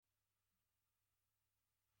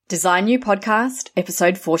Design You Podcast,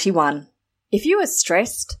 episode 41. If you are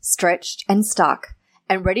stressed, stretched, and stuck,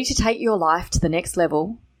 and ready to take your life to the next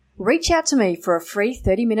level, reach out to me for a free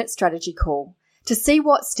 30-minute strategy call to see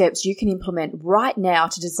what steps you can implement right now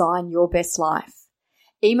to design your best life.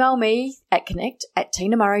 Email me at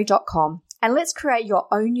connect@tinamurray.com and let's create your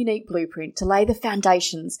own unique blueprint to lay the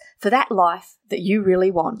foundations for that life that you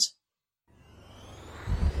really want.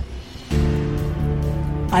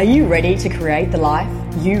 Are you ready to create the life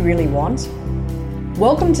you really want?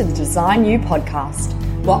 Welcome to the Design You Podcast,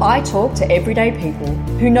 where I talk to everyday people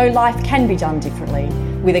who know life can be done differently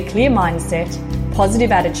with a clear mindset,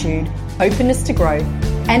 positive attitude, openness to growth,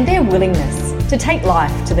 and their willingness to take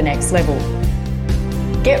life to the next level.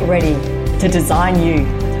 Get ready to design you.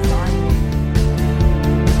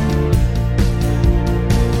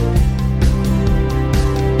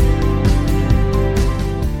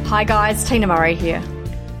 Hi guys, Tina Murray here.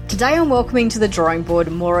 Today I'm welcoming to the drawing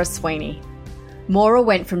board Maura Sweeney. Maura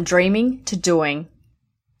went from dreaming to doing.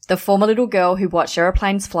 The former little girl who watched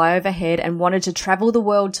aeroplanes fly overhead and wanted to travel the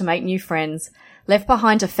world to make new friends, left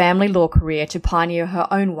behind a family law career to pioneer her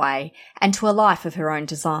own way and to a life of her own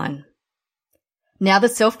design. Now the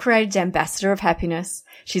self-created ambassador of happiness,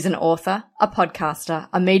 she's an author, a podcaster,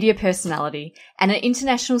 a media personality, and an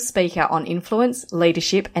international speaker on influence,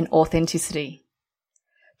 leadership, and authenticity.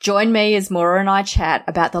 Join me as Maura and I chat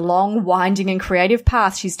about the long, winding and creative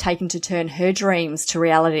path she's taken to turn her dreams to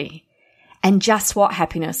reality and just what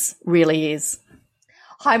happiness really is.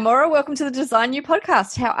 Hi, Maura. Welcome to the Design You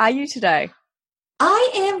Podcast. How are you today?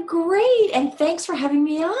 I am great, and thanks for having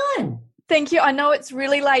me on. Thank you. I know it's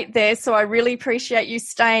really late there, so I really appreciate you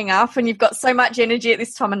staying up, and you've got so much energy at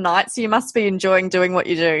this time of night, so you must be enjoying doing what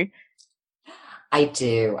you do. I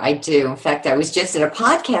do. In fact, I was just at a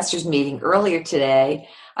podcasters meeting earlier today.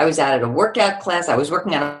 I was out at a workout class. I was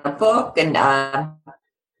working on a book, and I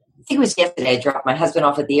think it was yesterday. I dropped my husband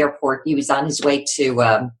off at the airport. He was on his way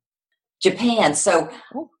to Japan. So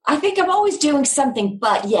I think I'm always doing something.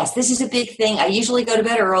 But yes, this is a big thing. I usually go to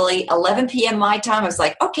bed early, 11 p.m. my time. I was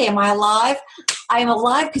like, okay, am I alive? I am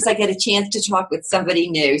alive because I get a chance to talk with somebody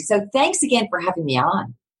new. So thanks again for having me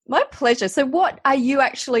on. My pleasure. So what are you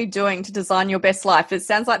actually doing to design your best life? It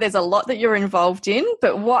sounds like there's a lot that you're involved in,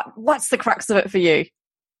 but what's the crux of it for you?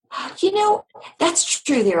 You know, that's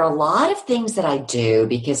true. There are a lot of things that I do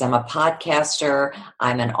because I'm a podcaster,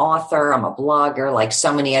 I'm an author, I'm a blogger like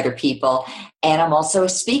so many other people, and I'm also a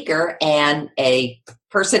speaker and a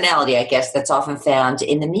personality, I guess, that's often found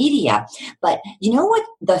in the media. But you know what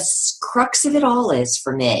the crux of it all is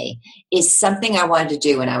for me is something I wanted to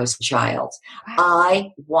do when I was a child.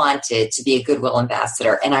 I wanted to be a goodwill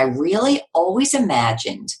ambassador, and I really always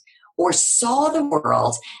imagined or saw the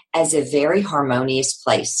world as a very harmonious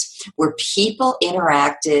place where people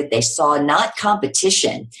interacted. They saw not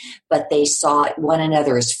competition, but they saw one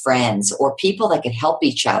another as friends or people that could help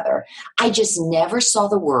each other. I just never saw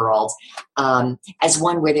the world as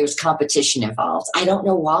one where there was competition involved. I don't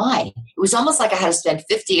know why. It was almost like I had to spend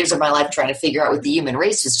 50 years of my life trying to figure out what the human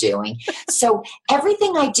race was doing. So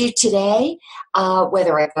everything I do today,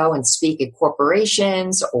 whether I go and speak at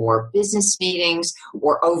corporations or business meetings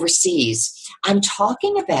or overseas, I'm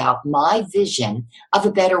talking about my vision of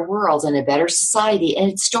a better world and a better society. And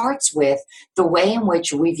it starts with the way in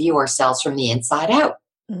which we view ourselves from the inside out.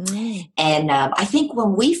 Mm. And I think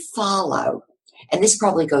when we follow, and this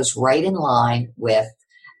probably goes right in line with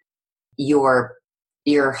your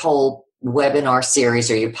whole webinar series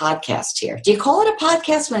or your podcast here. Do you call it a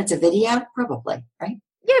podcast when it's a video? Probably, right?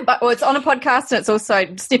 Yeah, but it's on a podcast and it's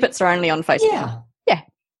also snippets are only on Facebook. Yeah.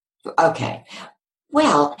 Okay.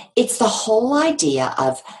 Well, it's the whole idea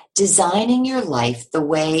of designing your life the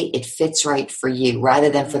way it fits right for you rather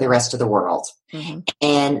than for the rest of the world. Mm-hmm.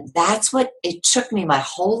 And that's what it took me my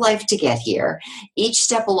whole life to get here. Each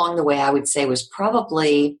step along the way, I would say, was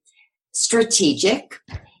probably strategic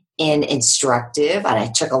and instructive, and I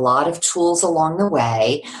took a lot of tools along the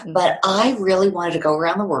way, but I really wanted to go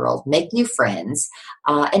around the world, make new friends,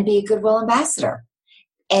 and be a goodwill ambassador.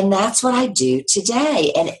 And that's what I do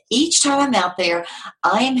today. And each time I'm out there,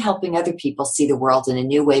 I am helping other people see the world in a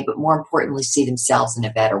new way, but more importantly, see themselves in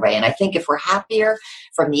a better way. And I think if we're happier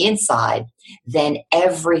from the inside, then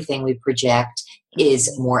everything we project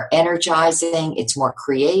is more energizing, it's more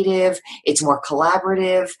creative, it's more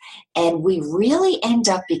collaborative, and we really end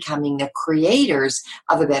up becoming the creators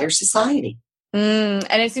of a better society. And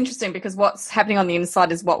it's interesting because what's happening on the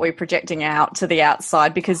inside is what we're projecting out to the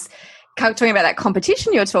outside, because talking about that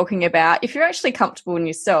competition you're talking about, if you're actually comfortable in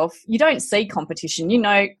yourself, you don't see competition. You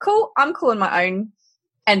know, cool, I'm cool in my own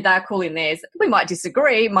and they're cool in theirs. We might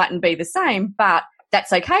disagree, mightn't be the same, but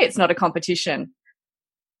that's okay. It's not a competition.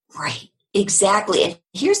 Right. Exactly. And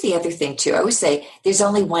here's the other thing too. I always say there's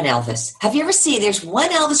only one Elvis. Have you ever seen there's one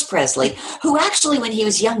Elvis Presley who actually when he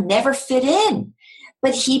was young never fit in,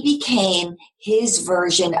 but he became his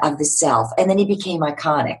version of the self and then he became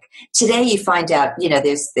iconic. Today you find out,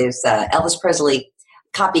 there's Elvis Presley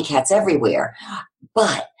copycats everywhere.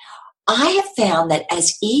 But I have found that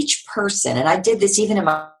as each person, and I did this even in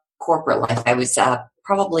my corporate life, I was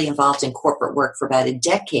probably involved in corporate work for about a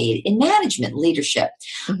decade in management leadership.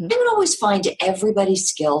 Mm-hmm. I would always find everybody's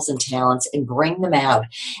skills and talents and bring them out.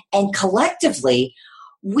 And collectively,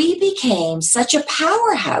 we became such a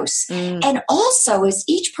powerhouse. Mm. And also, as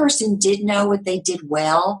each person did know what they did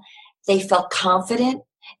well, they felt confident.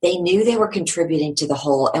 They knew they were contributing to the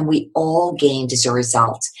whole, and we all gained as a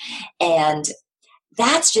result. And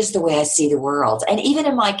that's just the way I see the world. And even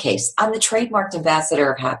in my case, I'm the trademarked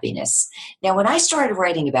ambassador of happiness. Now, when I started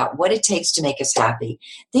writing about what it takes to make us happy,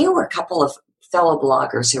 there were a couple of fellow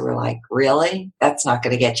bloggers who were like, really? That's not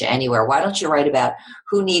going to get you anywhere. Why don't you write about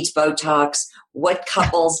who needs Botox, what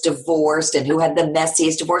couples divorced, and who had the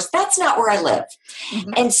messiest divorce? That's not where I live.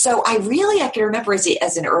 Mm-hmm. And so I can remember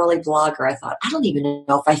as an early blogger, I thought, I don't even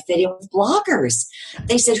know if I fit in with bloggers.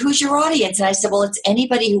 They said, who's your audience? And I said, well, it's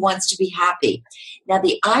anybody who wants to be happy. Now,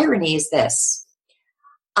 the irony is this.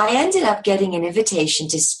 I ended up getting an invitation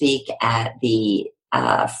to speak at the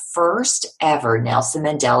first ever Nelson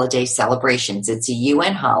Mandela Day celebrations. It's a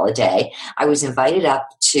UN holiday. I was invited up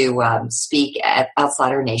to speak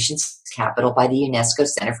outside our nation's capital by the UNESCO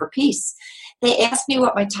Center for Peace. They asked me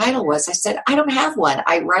what my title was. I said, I don't have one.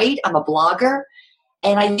 I write, I'm a blogger,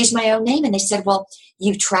 and I use my own name. And they said, well,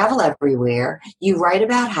 you travel everywhere. You write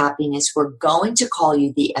about happiness. We're going to call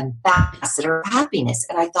you the ambassador of happiness.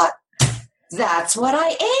 And I thought, that's what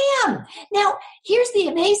I am. Now, here's the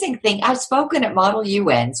amazing thing. I've spoken at Model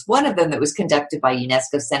UNs, one of them that was conducted by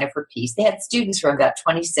UNESCO Center for Peace. They had students from about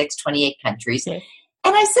 26, 28 countries. And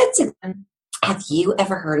I said to them, have you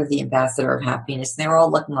ever heard of the ambassador of happiness? And they were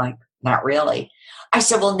all looking like, not really. I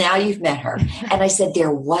said, well, now you've met her. And I said,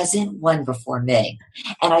 there wasn't one before me.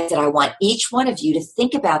 And I said, I want each one of you to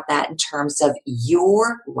think about that in terms of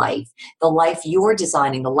your life, the life you're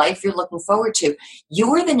designing, the life you're looking forward to.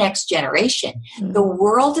 You're the next generation. Mm-hmm. The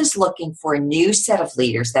world is looking for a new set of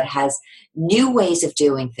leaders that has new ways of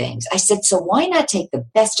doing things. I said, so why not take the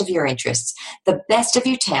best of your interests, the best of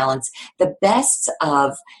your talents, the best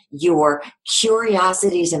of your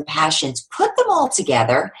curiosities and passions, put them all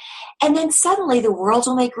together, and then suddenly the world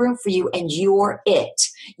will make room for you, and you're it.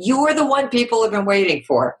 You're the one people have been waiting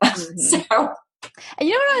for. Mm-hmm. So, and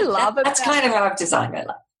you know what I love about that's kind of how I've designed my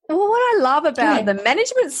life. Well, what I love about the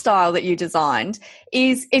management style that you designed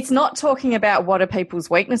is it's not talking about what are people's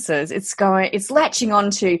weaknesses. It's latching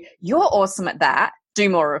on to, you're awesome at that, do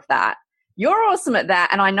more of that. You're awesome at that,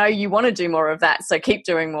 and I know you want to do more of that, so keep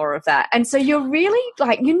doing more of that. And so you're really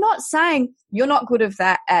you're not saying you're not good at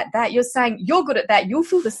that. You're saying you're good at that. You'll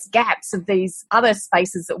fill the gaps of these other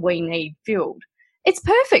spaces that we need filled. It's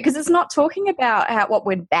perfect because it's not talking about what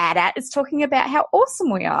we're bad at. It's talking about how awesome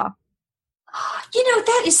we are.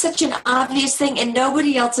 That is such an obvious thing, and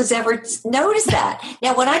nobody else has ever noticed that.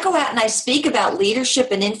 Now, when I go out and I speak about leadership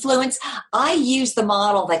and influence, I use the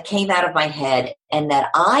model that came out of my head and that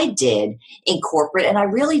I did in corporate, and I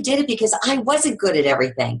really did it because I wasn't good at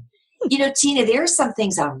everything. Tina, there are some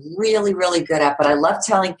things I'm really, really good at, but I love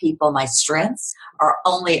telling people my strengths are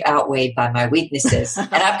only outweighed by my weaknesses,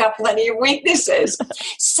 and I've got plenty of weaknesses.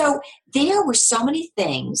 So there were so many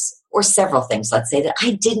things, or several things, let's say, that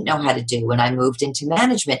I didn't know how to do when I moved into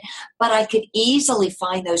management, but I could easily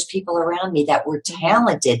find those people around me that were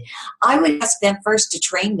talented. I would ask them first to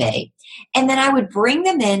train me, and then I would bring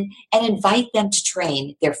them in and invite them to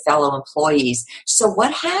train their fellow employees. So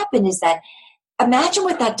what happened is that, imagine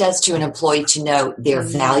what that does to an employee to know they're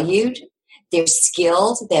valued, they're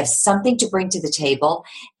skilled, they have something to bring to the table.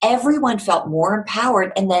 Everyone felt more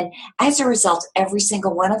empowered. And then as a result, every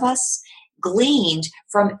single one of us gleaned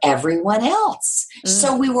from everyone else.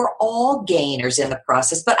 So we were all gainers in the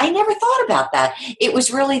process. But I never thought about that. It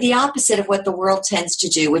was really the opposite of what the world tends to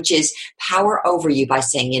do, which is power over you by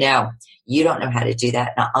saying, you don't know how to do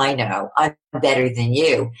that. Now I know. I'm better than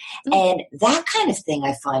you. And that kind of thing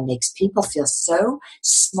I find makes people feel so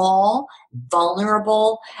small,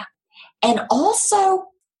 vulnerable, and also,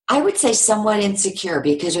 I would say, somewhat insecure,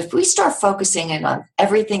 because if we start focusing in on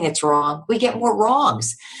everything that's wrong, we get more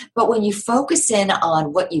wrongs. But when you focus in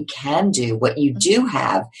on what you can do, what you do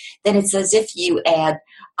have, then it's as if you add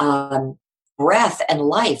breath and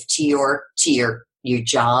life to your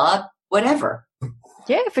job, whatever.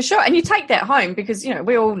 Yeah, for sure. And you take that home because,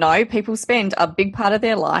 we all know people spend a big part of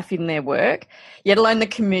their life in their work, yet alone the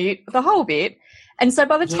commute, the whole bit. And so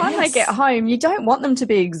by the time they Yes. get home, you don't want them to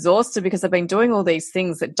be exhausted because they've been doing all these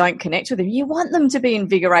things that don't connect with them. You want them to be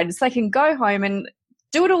invigorated so they can go home and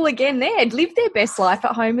do it all again there, live their best life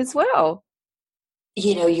at home as well.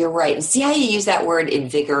 You know, you're right. And see how you use that word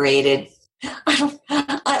invigorated?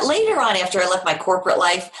 Later on, after I left my corporate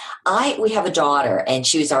life, we have a daughter, and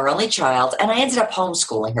she was our only child, and I ended up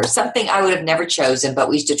homeschooling her, something I would have never chosen, but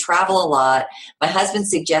we used to travel a lot. My husband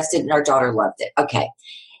suggested, and our daughter loved it. Okay.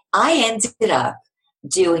 I ended up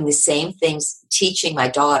doing the same things teaching my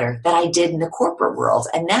daughter that I did in the corporate world.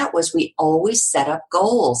 And that was, we always set up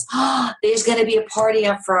goals. There's going to be a party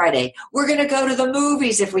on Friday. We're going to go to the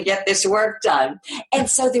movies if we get this work done. And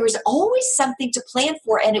so there was always something to plan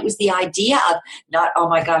for. And it was the idea of not, oh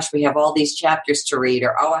my gosh, we have all these chapters to read,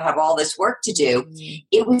 or, oh, I have all this work to do.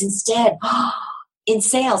 It was instead, in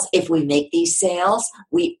sales, if we make these sales,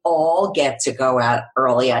 we all get to go out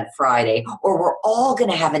early on Friday, or we're all going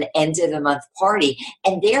to have an end of the month party.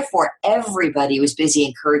 And therefore, everybody was busy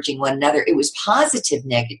encouraging one another. It was positive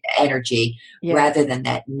energy rather than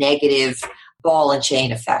that negative ball and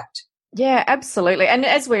chain effect. Yeah, absolutely. And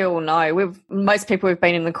as we all know, most people who've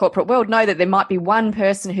been in the corporate world know that there might be one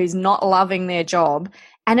person who's not loving their job.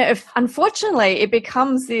 And unfortunately, it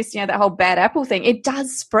becomes this, that whole bad apple thing. It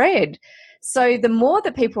does spread. So the more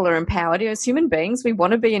that people are empowered, as human beings, we want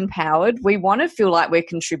to be empowered. We want to feel like we're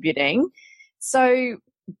contributing. So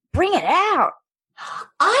bring it out.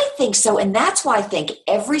 I think so. And that's why I think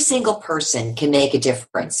every single person can make a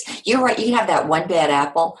difference. You're right. You can have that one bad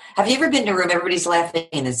apple. Have you ever been to a room, everybody's laughing,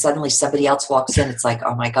 and then suddenly somebody else walks in? It's like,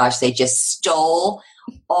 oh my gosh, they just stole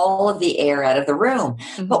all of the air out of the room.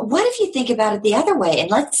 Mm-hmm. But what if you think about it the other way? And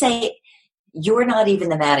let's say you're not even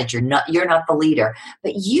the manager, you're not the leader,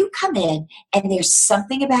 but you come in and there's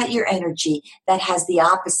something about your energy that has the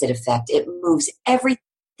opposite effect. It moves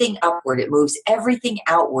everything upward. It moves everything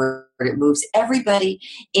outward. It moves everybody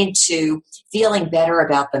into feeling better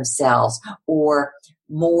about themselves or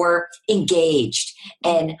more engaged.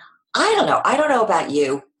 And I don't know about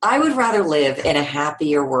you. I would rather live in a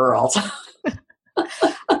happier world.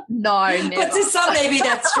 No, never. But to some, maybe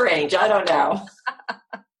that's strange. I don't know.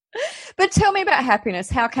 But tell me about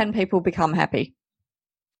happiness. How can people become happy?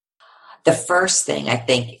 The first thing, I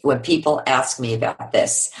think, when people ask me about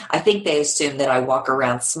this, I think they assume that I walk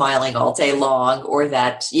around smiling all day long, or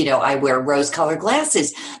that, I wear rose-colored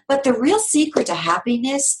glasses. But the real secret to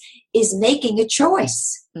happiness is making a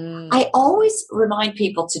choice. I always remind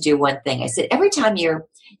people to do one thing. I said, every time you're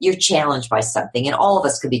challenged by something, and all of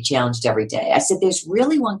us could be challenged every day, I said, there's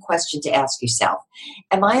really one question to ask yourself.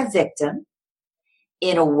 Am I a victim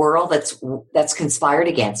in a world that's conspired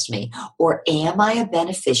against me, or am I a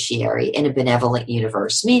beneficiary in a benevolent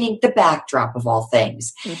universe, meaning the backdrop of all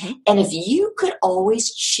things? Mm-hmm. And if you could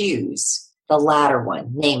always choose the latter one,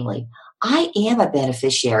 namely, I am a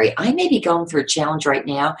beneficiary. I may be going through a challenge right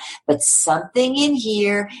now, but something in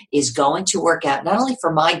here is going to work out not only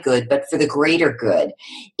for my good, but for the greater good.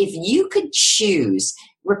 If you could choose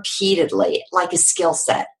repeatedly, like a skill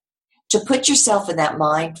set, to put yourself in that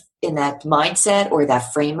mindset or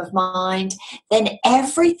that frame of mind, then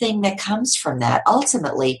everything that comes from that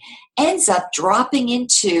ultimately ends up dropping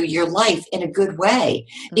into your life in a good way.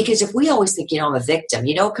 Because if we always think, I'm a victim,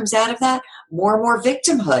 what comes out of that? More and more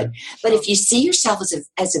victimhood. But if you see yourself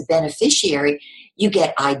as a beneficiary, you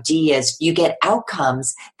get ideas, you get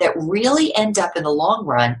outcomes that really end up in the long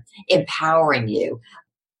run empowering you,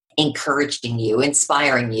 encouraging you,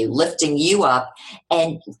 inspiring you, lifting you up,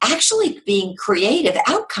 and actually being creative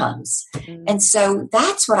outcomes. Mm-hmm. And so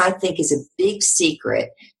that's what I think is a big secret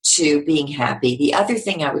to being happy. The other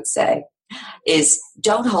thing I would say is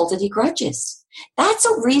don't hold any grudges. That's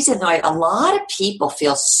a reason why a lot of people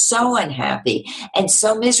feel so unhappy and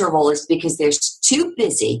so miserable, is because they're too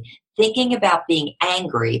busy thinking about being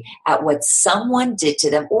angry at what someone did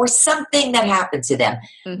to them or something that happened to them.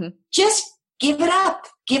 Mm-hmm. Just give it up.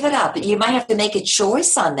 Give it up. You might have to make a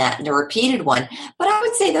choice on that, and a repeated one. But I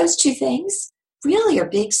would say those two things really are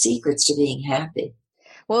big secrets to being happy.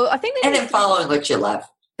 Well, I think and then following what you love.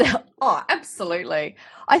 Oh, absolutely.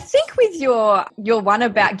 I think with your one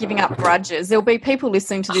about giving up grudges, there'll be people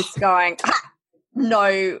listening to this going,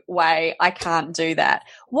 no way, I can't do that.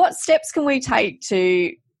 What steps can we take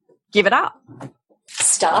to give it up?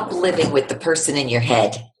 Stop living with the person in your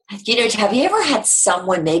head. Have you ever had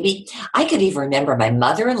someone, maybe I could even remember my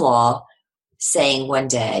mother-in-law saying one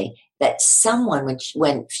day that someone,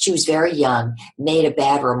 when she was very young, made a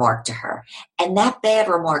bad remark to her. And that bad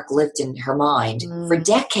remark lived in her mind for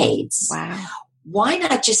decades. Wow. Why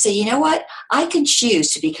not just say, you know what? I can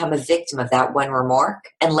choose to become a victim of that one remark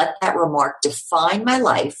and let that remark define my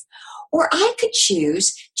life. Or I could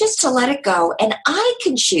choose just to let it go, and I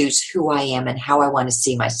can choose who I am and how I want to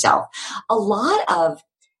see myself. A lot of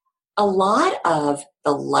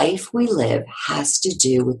the life we live has to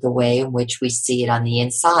do with the way in which we see it on the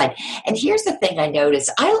inside. And here's the thing I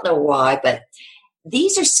noticed. I don't know why, but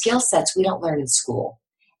these are skill sets we don't learn in school.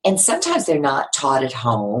 And sometimes they're not taught at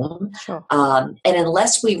home. Sure. And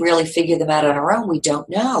unless we really figure them out on our own, we don't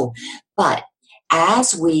know. But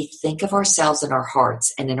as we think of ourselves in our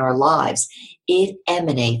hearts and in our lives, it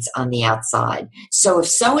emanates on the outside. So if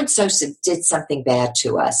so-and-so did something bad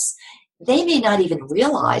to us, they may not even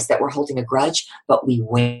realize that we're holding a grudge, but we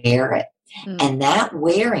wear it. And that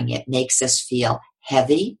wearing it makes us feel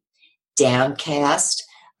heavy, downcast,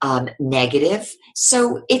 negative.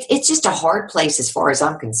 So it's just a hard place as far as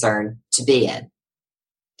I'm concerned to be in.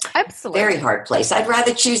 Absolutely. Very hard place. I'd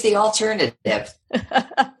rather choose the alternative.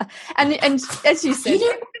 and as you said,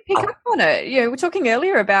 you pick up on it. You know, we're talking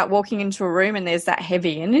earlier about walking into a room and there's that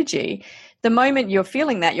heavy energy. The moment you're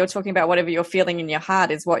feeling that, you're talking about whatever you're feeling in your heart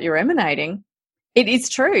is what you're emanating. It is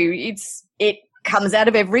true. It comes out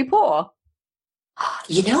of every pore.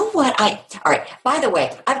 You know what? All right. By the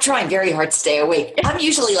way, I'm trying very hard to stay awake. I'm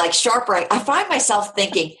usually like sharp right. I find myself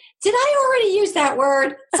thinking, did I already use that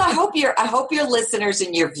word? So I hope your listeners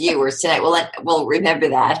and your viewers tonight will remember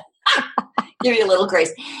that. Give you a little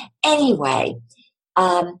grace. Anyway,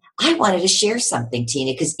 I wanted to share something,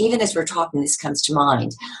 Tina, because even as we're talking, this comes to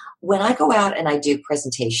mind. When I go out and I do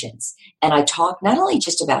presentations and I talk not only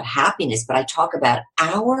just about happiness, but I talk about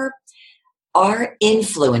our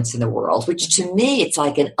influence in the world, which to me, it's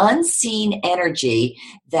like an unseen energy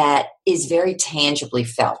that is very tangibly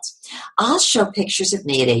felt. I'll show pictures of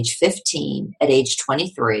me at age 15, at age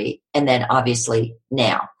 23, and then obviously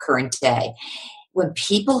now, current day. When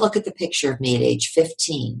people look at the picture of me at age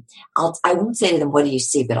 15, I won't say to them, what do you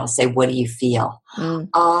see? But I'll say, what do you feel?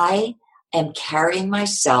 I am carrying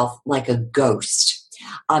myself like a ghost.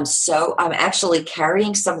 I'm actually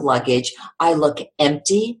carrying some luggage. I look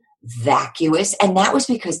empty, vacuous, and that was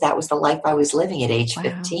because that was the life I was living at age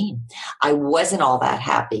 15. I wasn't all that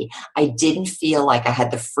happy. I didn't feel like I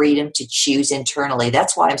had the freedom to choose internally.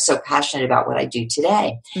 That's why I'm so passionate about what I do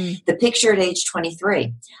today. The picture at age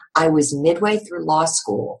 23, I was midway through law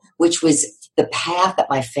school, which was the path that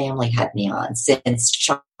my family had me on since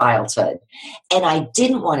childhood. And I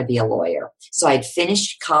didn't want to be a lawyer. So I'd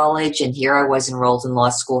finished college and here I was enrolled in law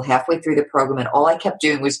school halfway through the program, and all I kept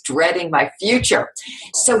doing was dreading my future.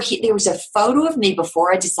 So there was a photo of me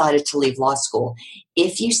before I decided to leave law school.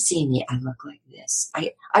 If you see me, I look like this.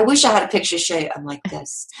 I wish I had a picture to show you. I'm like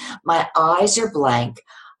this. My eyes are blank.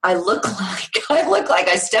 I look like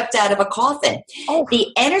I stepped out of a coffin. The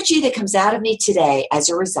energy that comes out of me today as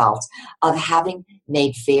a result of having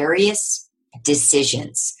made various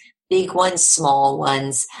decisions, big ones, small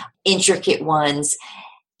ones, intricate ones,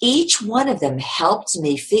 each one of them helped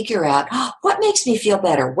me figure out what makes me feel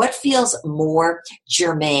better, what feels more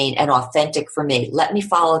germane and authentic for me. Let me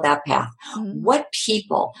follow that path. What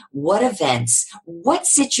people, what events, what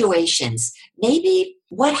situations, maybe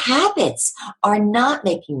what habits are not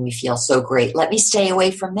making me feel so great. Let me stay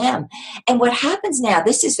away from them. And what happens now,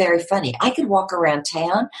 this is very funny. I could walk around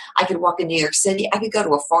town. I could walk in New York City. I could go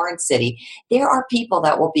to a foreign city. There are people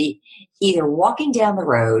that will be either walking down the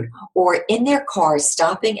road or in their cars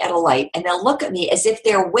stopping at a light, and they'll look at me as if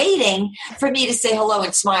they're waiting for me to say hello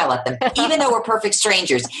and smile at them, even though we're perfect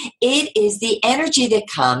strangers. It is the energy that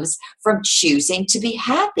comes from choosing to be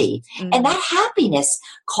happy. And that happiness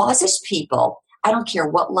causes people, I don't care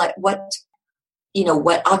what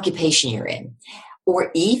occupation you're in, or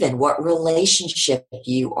even what relationship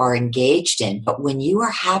you are engaged in. But when you are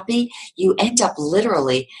happy, you end up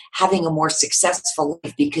literally having a more successful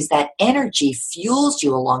life because that energy fuels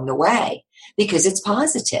you along the way because it's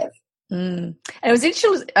positive. And it was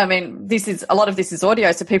interesting. I mean, a lot of this is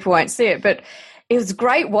audio, so people won't see it, but it was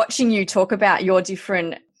great watching you talk about your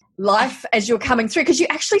different life as you're coming through, because you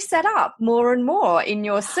actually sat up more and more in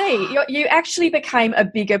your seat. You actually became a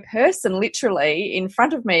bigger person, literally, in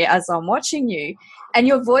front of me as I'm watching you, and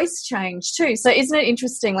your voice changed too. So isn't it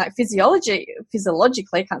interesting, like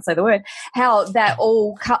physiologically, can't say the word, how that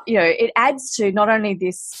all, it adds to not only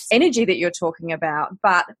this energy that you're talking about,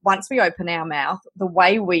 but once we open our mouth, the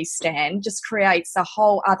way we stand just creates a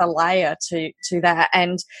whole other layer to that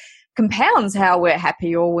and compounds how we're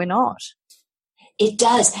happy or we're not. It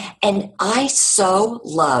does. And I so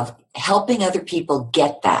love helping other people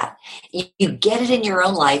get that. You get it in your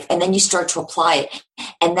own life and then you start to apply it.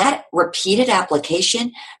 And that repeated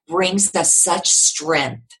application brings us such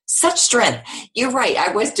strength. Such strength. You're right.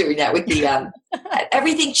 I was doing that with the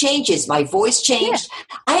everything changes. My voice changed.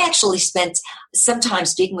 Yeah. I actually spent some time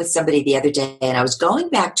speaking with somebody the other day, and I was going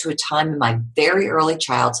back to a time in my very early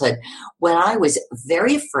childhood when I was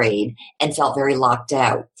very afraid and felt very locked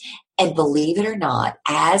out. And believe it or not,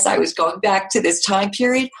 as I was going back to this time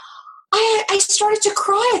period, I started to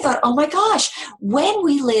cry. I thought, oh my gosh, when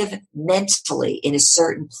we live mentally in a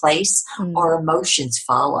certain place, our emotions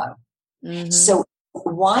follow. Mm-hmm. So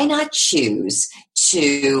why not choose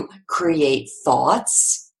to create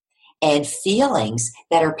thoughts and feelings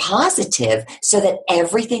that are positive so that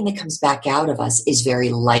everything that comes back out of us is very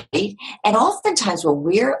light? And oftentimes when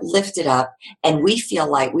we're lifted up and we feel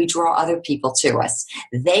light, we draw other people to us.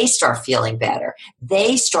 They start feeling better.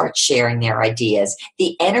 They start sharing their ideas.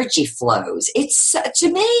 The energy flows. It's,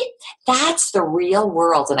 to me, that's the real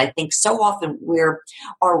world. And I think so often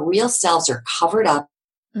our real selves are covered up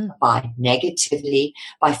by negativity,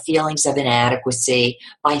 by feelings of inadequacy,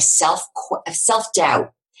 by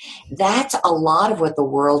self-doubt. That's a lot of what the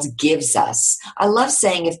world gives us. I love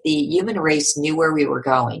saying if the human race knew where we were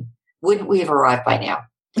going, wouldn't we have arrived by now?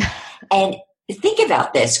 And think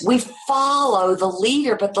about this. We follow the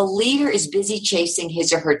leader, but the leader is busy chasing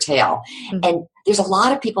his or her tail. Mm-hmm. And there's a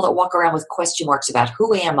lot of people that walk around with question marks about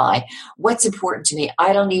who am I? What's important to me?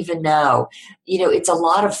 I don't even know. It's a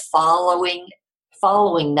lot of following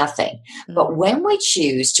nothing. Mm-hmm. But when we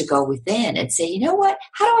choose to go within and say, you know what?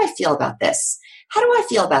 How do I feel about this? How do I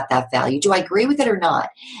feel about that value? Do I agree with it or not?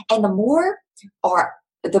 And the more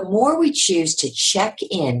we choose to check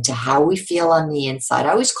in to how we feel on the inside, I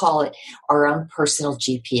always call it our own personal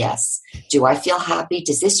GPS. Do I feel happy?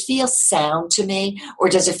 Does this feel sound to me? Or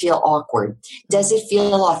does it feel awkward? Does it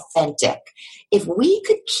feel authentic? If we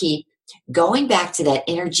could keep going back to that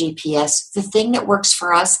inner GPS, the thing that works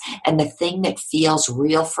for us and the thing that feels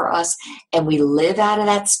real for us, and we live out of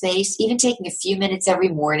that space, even taking a few minutes every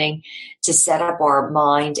morning to set up our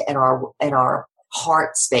mind and our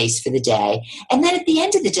heart space for the day. And then at the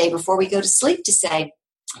end of the day, before we go to sleep, to say,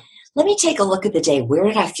 let me take a look at the day. Where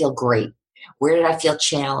did I feel great? Where did I feel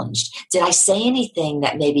challenged? Did I say anything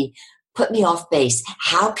that maybe put me off base?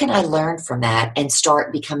 How can I learn from that and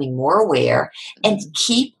start becoming more aware and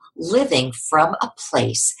keep living from a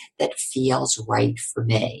place that feels right for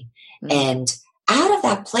me? Mm-hmm. And out of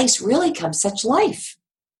that place really comes such life.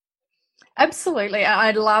 Absolutely.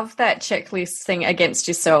 I love that checklist thing against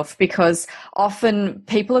yourself, because often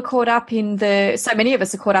people are caught up in so many of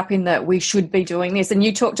us are caught up in that we should be doing this. And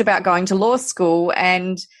you talked about going to law school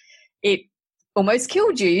and it almost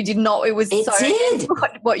killed you. You did not, it did.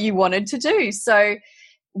 What you wanted to do. So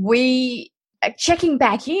checking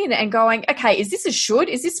back in and going, okay, is this a should?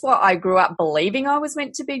 Is this what I grew up believing I was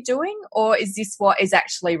meant to be doing? Or is this what is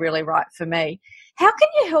actually really right for me? How can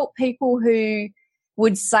you help people who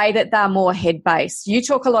would say that they're more head-based? You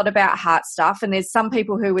talk a lot about heart stuff, and there's some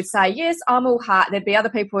people who would say, yes, I'm all heart. There'd be other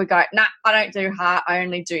people who go, nah, I don't do heart, I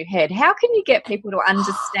only do head. How can you get people to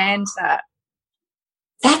understand that?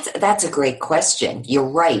 That's a great question. You're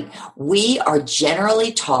right. We are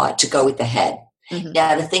generally taught to go with the head. Mm-hmm.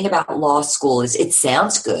 Now, the thing about law school is it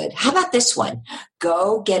sounds good. How about this one?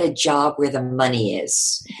 Go get a job where the money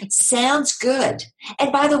is. Sounds good.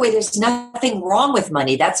 And by the way, there's nothing wrong with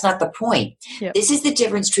money. That's not the point. Yep. This is the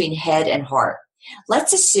difference between head and heart.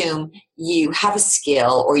 Let's assume you have a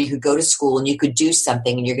skill, or you could go to school and you could do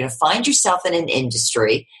something, and you're going to find yourself in an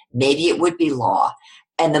industry. Maybe it would be law,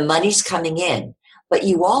 and the money's coming in. But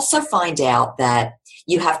you also find out that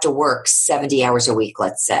you have to work 70 hours a week,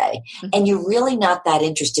 let's say, and you're really not that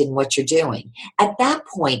interested in what you're doing. At that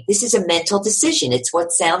point, this is a mental decision. It's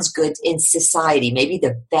what sounds good in society, maybe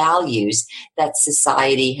the values that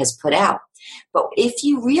society has put out. But if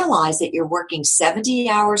you realize that you're working 70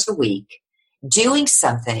 hours a week, doing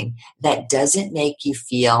something that doesn't make you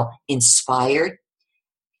feel inspired,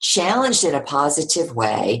 challenged in a positive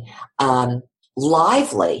way,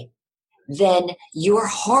 lively, then your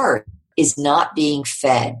heart is not being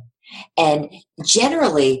fed. And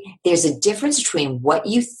generally, there's a difference between what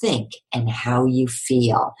you think and how you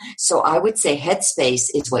feel. So I would say headspace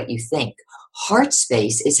is what you think. Heart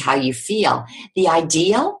space is how you feel. The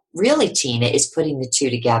ideal, really, Tina, is putting the two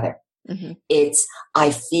together. Mm-hmm. It's,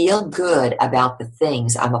 I feel good about the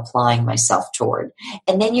things I'm applying myself toward.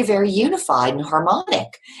 And then you're very unified and harmonic.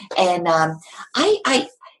 And I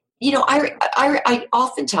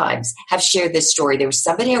oftentimes have shared this story. There was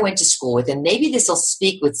somebody I went to school with, and maybe this will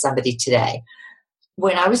speak with somebody today.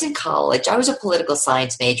 When I was in college, I was a political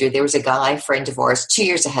science major. There was a guy, friend of ours, 2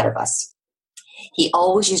 years ahead of us. He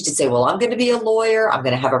always used to say, well, I'm going to be a lawyer. I'm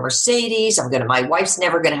going to have a Mercedes. My wife's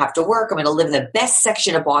never going to have to work. I'm going to live in the best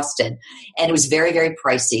section of Boston. And it was very, very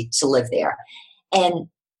pricey to live there. And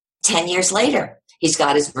 10 years later, he's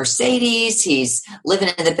got his Mercedes. He's living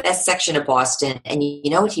in the best section of Boston. And you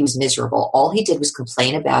know what? He was miserable. All he did was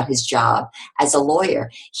complain about his job as a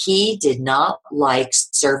lawyer. He did not like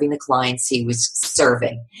serving the clients he was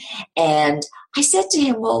serving. And I said to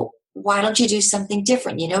him, well, why don't you do something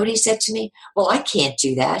different? You know what he said to me? Well, I can't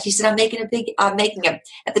do that. He said, at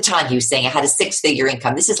the time he was saying I had a 6-figure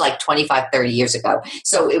income. This is like 25, 30 years ago.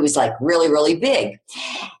 So it was like really, really big.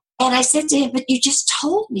 And I said to him, but you just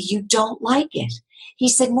told me you don't like it. He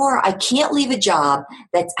said, Maura, I can't leave a job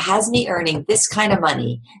that has me earning this kind of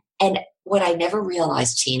money. And what I never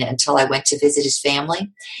realized, Tina, until I went to visit his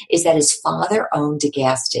family, is that his father owned a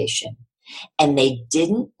gas station and they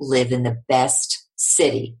didn't live in the best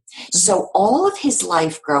city. So all of his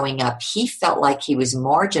life growing up, he felt like he was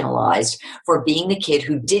marginalized for being the kid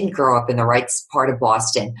who didn't grow up in the right part of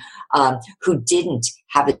Boston, who didn't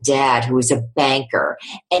have a dad who was a banker.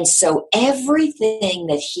 And so everything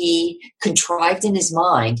that he contrived in his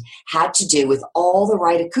mind had to do with all the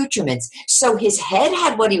right accoutrements. So his head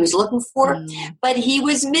had what he was looking for, but he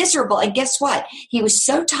was miserable. And guess what? He was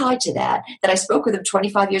so tied to that I spoke with him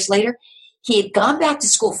 25 years later. He had gone back to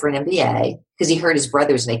school for an MBA because he heard his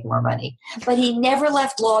brother was making more money. But he never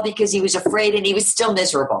left law because he was afraid and he was still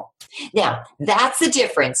miserable. Now, that's the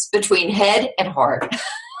difference between head and heart.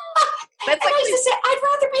 That's like, I used to say, I'd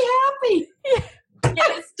rather be happy. Yeah,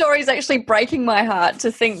 this story's actually breaking my heart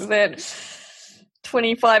to think that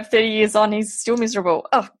 25, 30 years on, he's still miserable.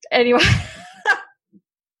 Oh, anyway.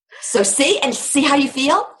 So see how you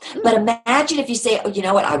feel? But imagine if you say, oh, you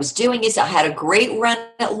know what, I was doing this. I had a great run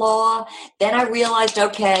at law. Then I realized,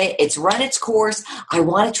 okay, it's run its course. I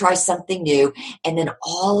want to try something new. And then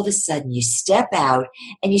all of a sudden you step out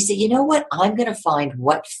and you say, you know what, I'm going to find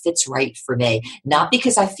what fits right for me. Not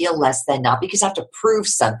because I feel less than, not because I have to prove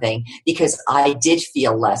something, because I did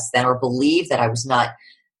feel less than or believe that I was not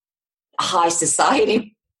high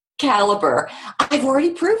society caliber. I've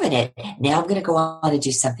already proven it. Now I'm going to go on and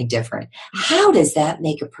do something different. How does that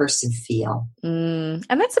make a person feel? And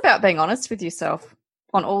that's about being honest with yourself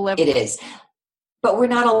on all levels. It is. But we're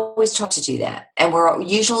not always taught to do that. And we're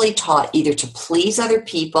usually taught either to please other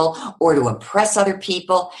people or to impress other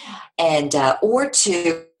people and or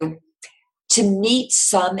to meet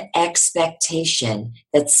some expectation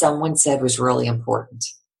that someone said was really important.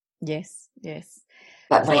 Yes.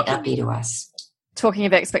 But might not be to us. Talking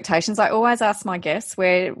of expectations, I always ask my guests,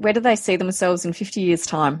 where do they see themselves in 50 years'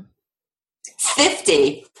 time?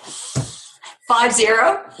 50? 50?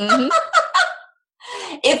 Mm-hmm.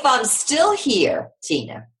 If I'm still here,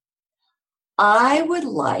 Tina, I would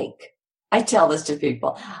like, I tell this to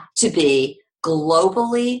people, to be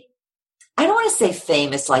globally, I don't want to say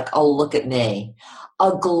famous, like, oh, look at me.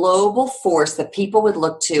 A global force that people would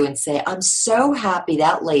look to and say, I'm so happy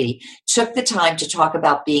that lady took the time to talk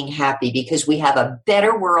about being happy because we have a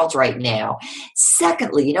better world right now.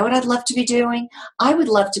 Secondly, you know what I'd love to be doing? I would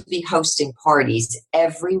love to be hosting parties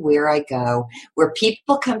everywhere I go where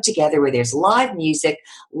people come together, where there's live music,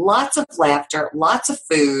 lots of laughter, lots of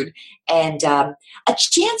food, and a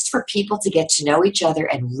chance for people to get to know each other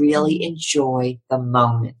and really enjoy the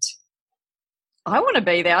moment. I want to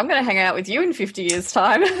be there. I'm going to hang out with you in 50 years'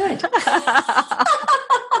 time. Wouldn't that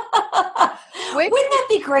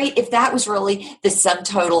be great if that was really the sum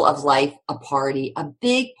total of life, a party, a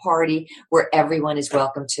big party where everyone is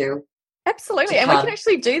welcome to? Absolutely. And we can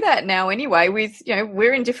actually do that now anyway with,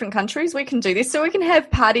 we're in different countries. We can do this. So we can have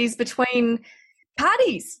parties between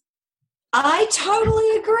parties. I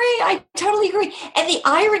totally agree. And the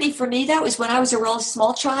irony for me, that was when I was a real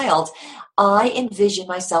small child. I envision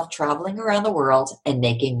myself traveling around the world and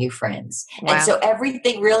making new friends. Wow. And so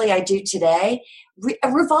everything really I do today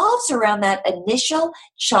revolves around that initial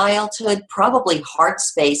childhood, probably heart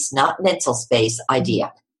space, not mental space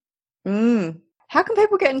idea. How can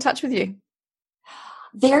people get in touch with you?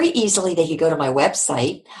 Very easily, they could go to my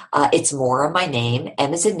website. It's Maura, my name,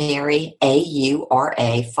 M as in Mary,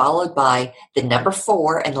 A-U-R-A, followed by the number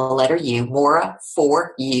 4 and the letter U,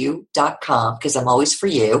 Maura4U.com, because I'm always for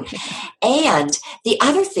you. And the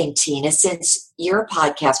other thing, Tina, since you're a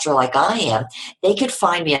podcaster like I am, they could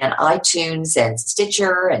find me on iTunes and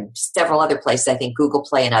Stitcher and several other places, I think Google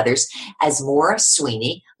Play and others, as Maura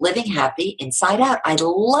Sweeney, Living Happy Inside Out. I'd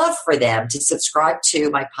love for them to subscribe to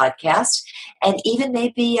my podcast and even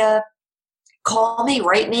maybe call me,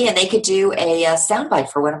 write me, and they could do a soundbite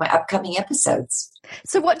for one of my upcoming episodes.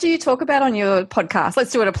 So what do you talk about on your podcast?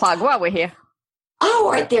 Let's do it a plug while we're here.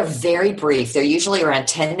 Oh, right. They're very brief. They're usually around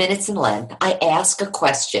 10 minutes in length. I ask a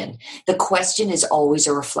question. The question is always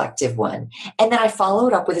a reflective one. And then I follow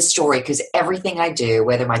it up with a story, because everything I do,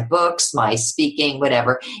 whether my books, my speaking,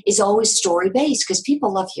 whatever, is always story-based, because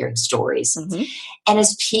people love hearing stories. Mm-hmm. And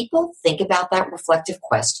as people think about that reflective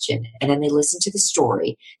question and then they listen to the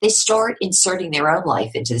story, they start inserting their own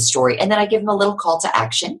life into the story. And then I give them a little call to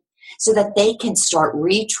action so that they can start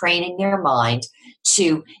retraining their mind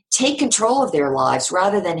to take control of their lives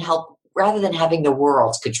rather than having the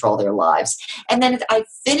world control their lives. And then I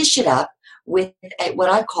finish it up with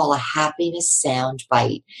what I call a happiness sound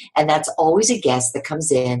bite. And that's always a guest that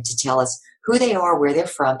comes in to tell us who they are, where they're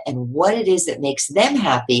from, and what it is that makes them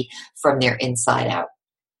happy from their inside out.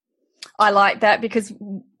 I like that, because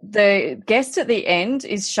the guest at the end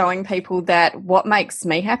is showing people that what makes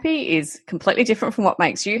me happy is completely different from what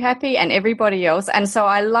makes you happy and everybody else. And so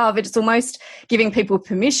I love it. It's almost giving people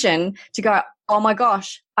permission to go, oh my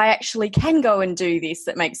gosh, I actually can go and do this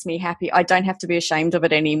that makes me happy. I don't have to be ashamed of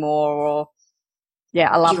it anymore. Or,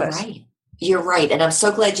 yeah, I love it. Right. You're right. And I'm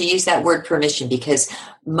so glad you used that word permission, because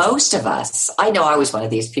most of us, I know I was one of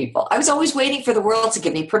these people. I was always waiting for the world to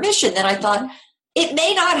give me permission. Then I thought, it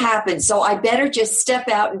may not happen, so I better just step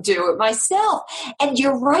out and do it myself. And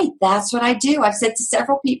you're right. That's what I do. I've said to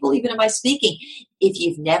several people, even in my speaking, if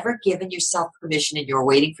you've never given yourself permission and you're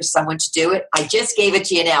waiting for someone to do it, I just gave it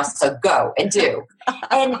to you now, so go and do.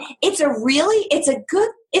 And it's a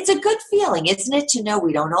good feeling, isn't it, to know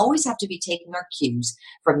we don't always have to be taking our cues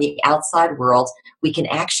from the outside world. We can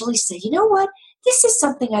actually say, you know what, this is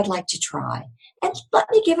something I'd like to try, and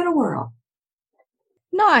let me give it a whirl.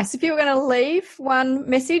 Nice. If you were going to leave one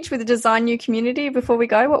message with the Design You community before we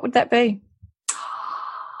go, what would that be?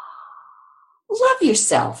 Love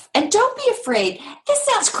yourself. And don't be afraid. This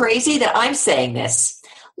sounds crazy that I'm saying this.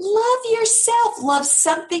 Love yourself. Love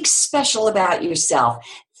something special about yourself.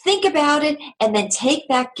 Think about it, and then take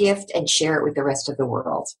that gift and share it with the rest of the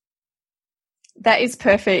world. That is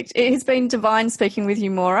perfect. It has been divine speaking with you,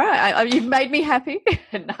 Maura. You've made me happy.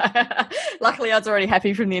 Luckily, I was already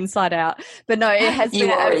happy from the inside out. But no, it has been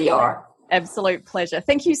an absolute pleasure.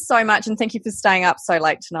 Thank you so much, and thank you for staying up so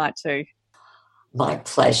late tonight too. My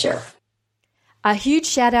pleasure. A huge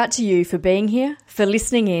shout out to you for being here, for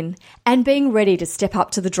listening in, and being ready to step up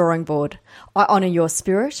to the drawing board. I honour your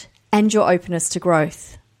spirit and your openness to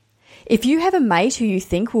growth. If you have a mate who you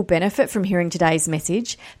think will benefit from hearing today's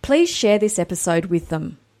message, please share this episode with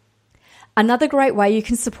them. Another great way you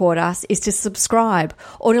can support us is to subscribe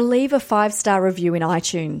or to leave a 5-star review in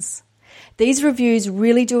iTunes. These reviews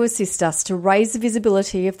really do assist us to raise the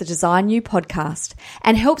visibility of the Design You podcast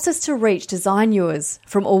and helps us to reach design viewers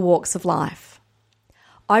from all walks of life.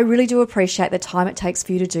 I really do appreciate the time it takes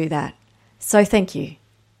for you to do that. So thank you.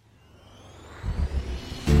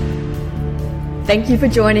 Thank you for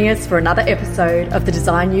joining us for another episode of the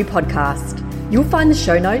Design You podcast. You'll find the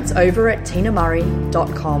show notes over at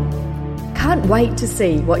tinamurray.com. Can't wait to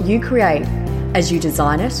see what you create as you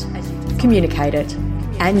design it, communicate it,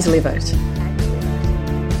 and live it.